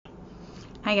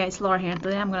Hi guys, Laura here.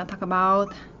 Today I'm going to talk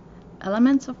about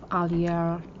elements of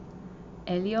Alliol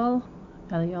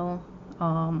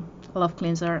love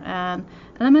cleanser, and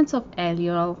elements of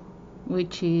Alliol,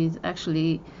 which is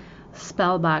actually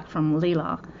spelled back from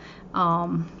Lila.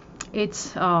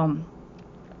 It's a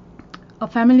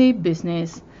family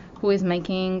business who is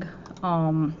making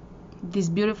these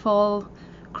beautiful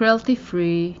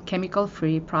cruelty-free,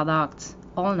 chemical-free products,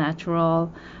 all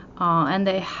natural, and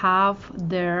they have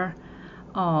their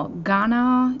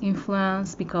Ghana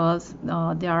influence because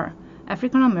they are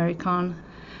African American,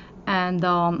 and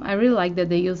I really like that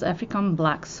they use African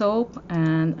black soap,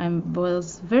 and I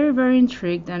was very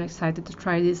intrigued and excited to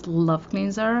try this love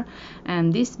cleanser.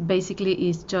 And this basically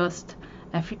is just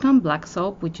African black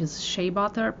soap, which is shea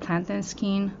butter, plantain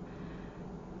skin,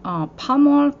 palm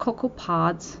oil, cocoa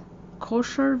pods,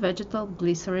 kosher vegetable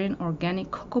glycerin, organic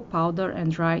cocoa powder,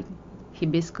 and dried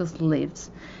hibiscus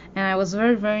leaves. And I was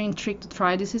very intrigued to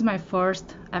try. This is my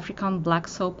first African black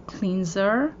soap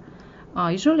cleanser.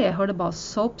 Usually I heard about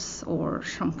soaps or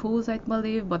shampoos, I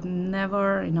believe, but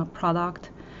never in a product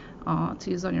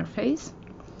to use on your face.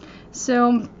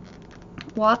 So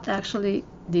what actually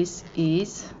this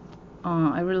is,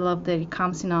 I really love that it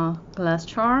comes in a glass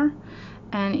jar,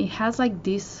 and it has like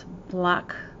this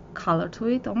black color to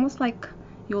it, almost like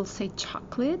you'll say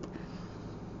chocolate,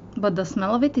 but the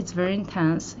smell of it is very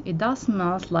intense. It does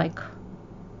smell like,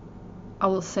 I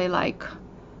will say, like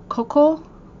cocoa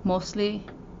mostly,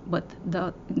 but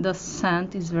the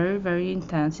scent is very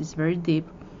intense. It's very deep.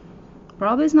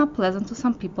 Probably it's not pleasant to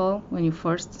some people when you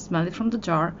first smell it from the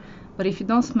jar, but if you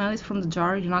don't smell it from the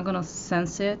jar, you're not gonna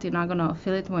sense it, you're not gonna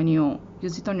feel it when you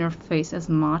use it on your face as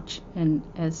much and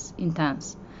as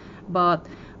intense. But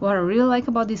what I really like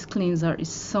about this cleanser is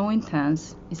so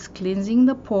intense. It's cleansing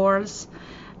the pores,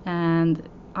 and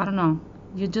I don't know,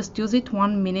 you just use it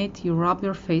 1 minute, you rub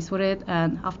your face with it,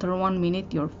 and after 1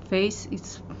 minute your face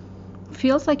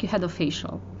feels like you had a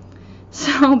facial.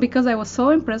 So because I was so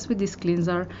impressed with this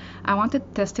cleanser, I wanted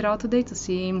to test it out today to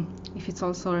see if it's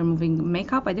also removing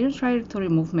makeup. I didn't try to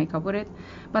remove makeup with it,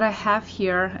 but I have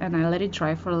here, and I let it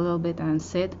dry for a little bit and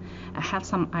sit. I have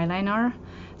some eyeliner,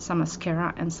 some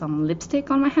mascara, and some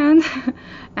lipstick on my hand.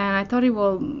 And I thought it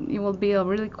will be a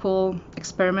really cool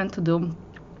experiment to do,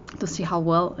 to see how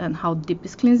well and how deep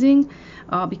it's cleansing.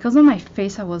 Because on my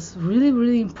face I was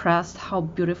really impressed how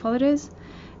beautiful it is.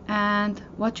 And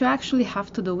what you actually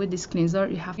have to do with this cleanser,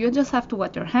 you just have to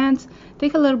wet your hands,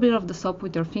 take a little bit of the soap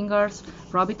with your fingers,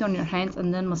 rub it on your hands,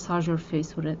 and then massage your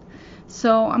face with it.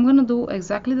 So I'm gonna do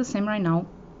exactly the same right now.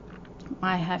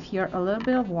 I have here a little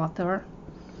bit of water.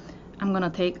 I'm gonna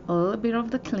take a little bit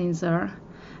of the cleanser,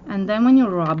 and then when you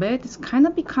rub it, it's kind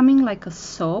of becoming like a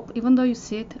soap, even though you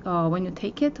see it when you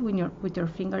take it with your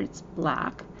finger, it's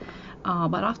black,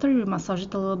 but after you massage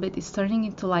it a little bit, it's turning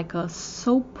into like a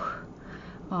soap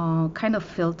kind of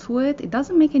feel to it. It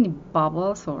doesn't make any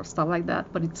bubbles or stuff like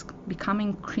that, but it's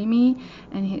becoming creamy,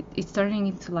 and it's turning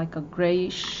into like a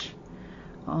grayish,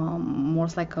 more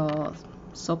like a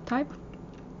soap type.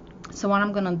 So what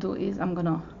I'm gonna do is I'm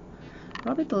gonna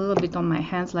rub it a little bit on my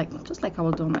hands, just like I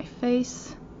will do on my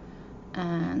face,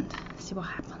 and see what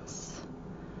happens.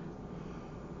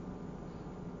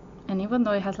 And even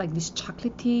though it has like this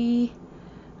chocolatey,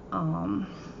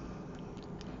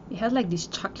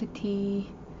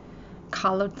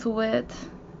 color to it,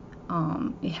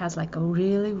 it has like a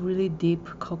really deep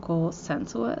cocoa scent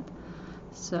to it.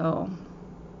 So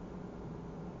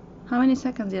how many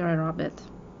seconds did I rub it?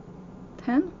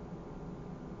 10.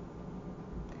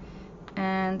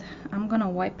 And I'm gonna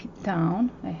wipe it down.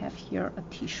 I have here a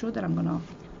tissue that I'm gonna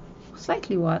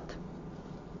slightly wet.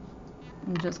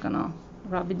 I'm just gonna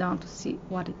rub it down to see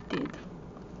what it did.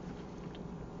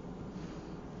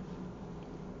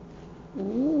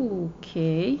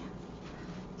 Okay,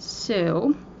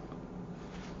 so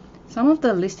some of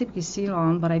the lipstick is still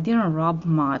on, but I didn't rub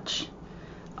much.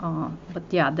 But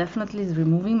yeah, definitely it's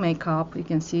removing makeup. You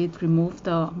can see it removed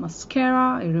the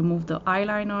mascara, it removed the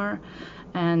eyeliner,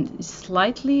 and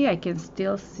slightly, I can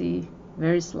still see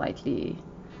very slightly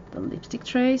the lipstick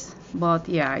trace. But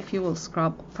yeah, if you will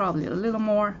scrub probably a little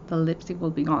more, the lipstick will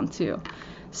be gone too.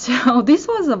 So this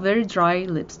was a very dry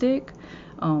lipstick,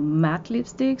 matte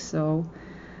lipstick, so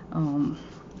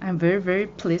I'm very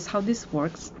pleased how this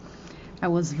works. I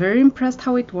was very impressed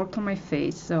how it worked on my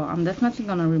face, so I'm definitely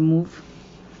gonna remove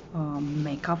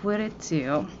makeup with it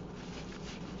too.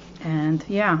 And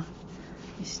yeah,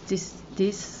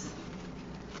 this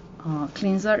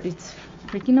cleanser, it's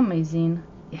freaking amazing.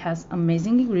 It has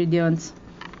amazing ingredients.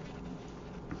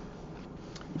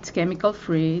 It's chemical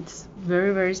free. It's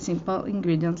very simple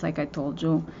ingredients, like I told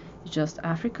you. It's just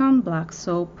African black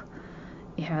soap.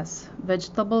 It has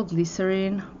vegetable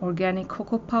glycerin, organic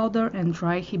cocoa powder, and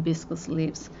dry hibiscus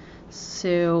leaves.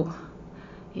 So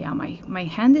yeah, my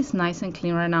hand is nice and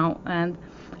clean right now, and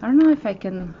I don't know if I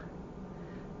can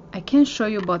show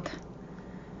you, but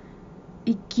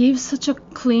it gives such a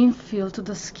clean feel to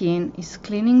the skin. It's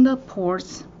cleaning the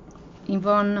pores,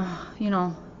 even, you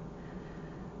know,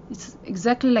 it's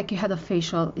exactly like you had a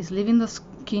facial. It's leaving the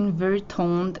skin very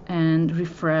toned and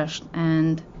refreshed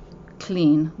and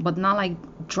clean, but not like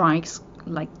dry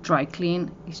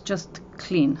clean. It's just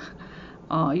clean.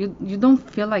 You don't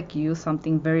feel like you use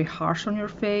something very harsh on your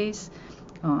face.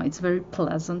 It's very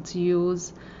pleasant to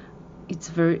use. It's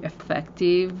very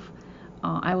effective.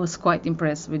 I was quite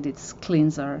impressed with its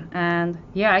cleanser, and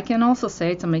yeah, I can also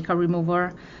say it's a makeup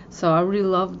remover. So I really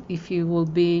love if you will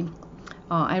be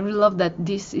I really love that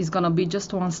this is gonna be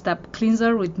just one step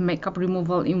cleanser with makeup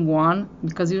removal in one,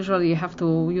 because usually you have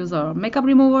to use a makeup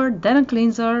remover then a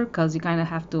cleanser, because you kind of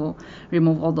have to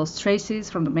remove all those traces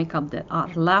from the makeup that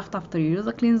are left after you use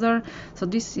a cleanser. So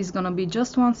this is gonna be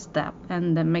just one step,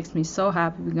 and that makes me so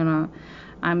happy.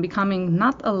 I'm becoming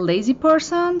not a lazy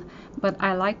person, but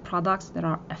I like products that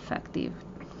are effective.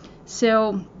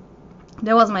 So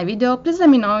that was my video. Please let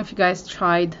me know if you guys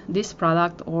tried this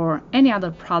product or any other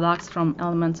products from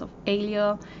Elements of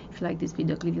Alio. If you like this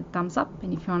video, give it a thumbs up,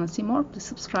 and if you want to see more, please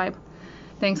subscribe.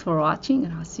 Thanks for watching,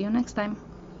 and I'll see you next time.